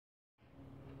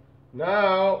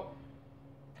Now,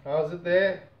 how's it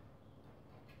there?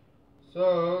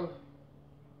 So,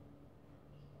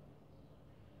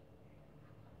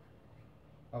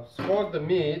 I've scored the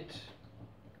meat.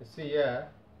 You see here,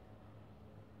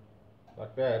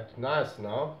 like that. Nice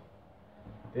now.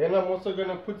 Then I'm also going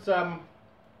to put some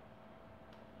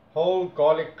whole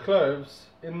garlic cloves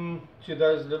into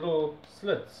those little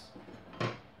slits.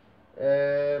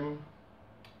 Put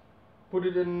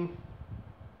it in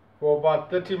for about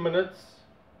 30 minutes.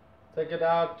 Take it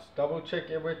out, double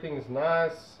check everything's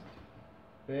nice.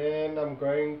 Then I'm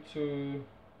going to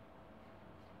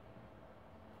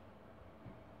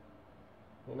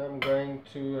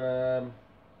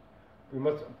we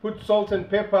must put salt and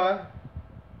pepper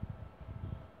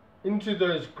into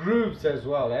those grooves as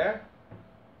well, eh?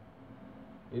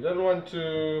 You don't want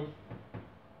to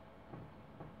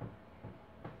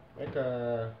make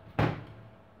a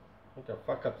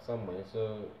fuck up somewhere,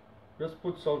 so just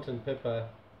put salt and pepper,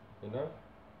 you know.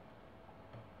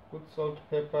 Put salt,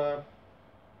 pepper.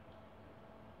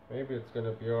 Maybe it's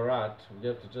gonna be alright. We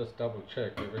have to just double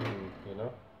check everything, you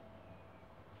know.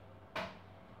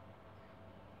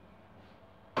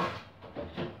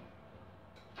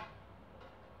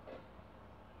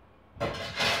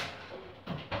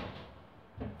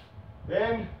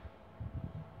 Then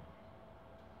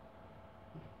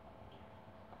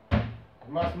you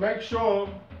must make sure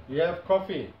you have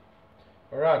coffee.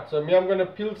 Alright, so I'm gonna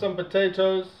peel some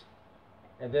potatoes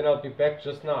and then I'll be back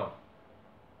just now.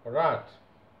 Alright.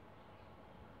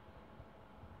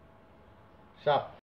 Sharp.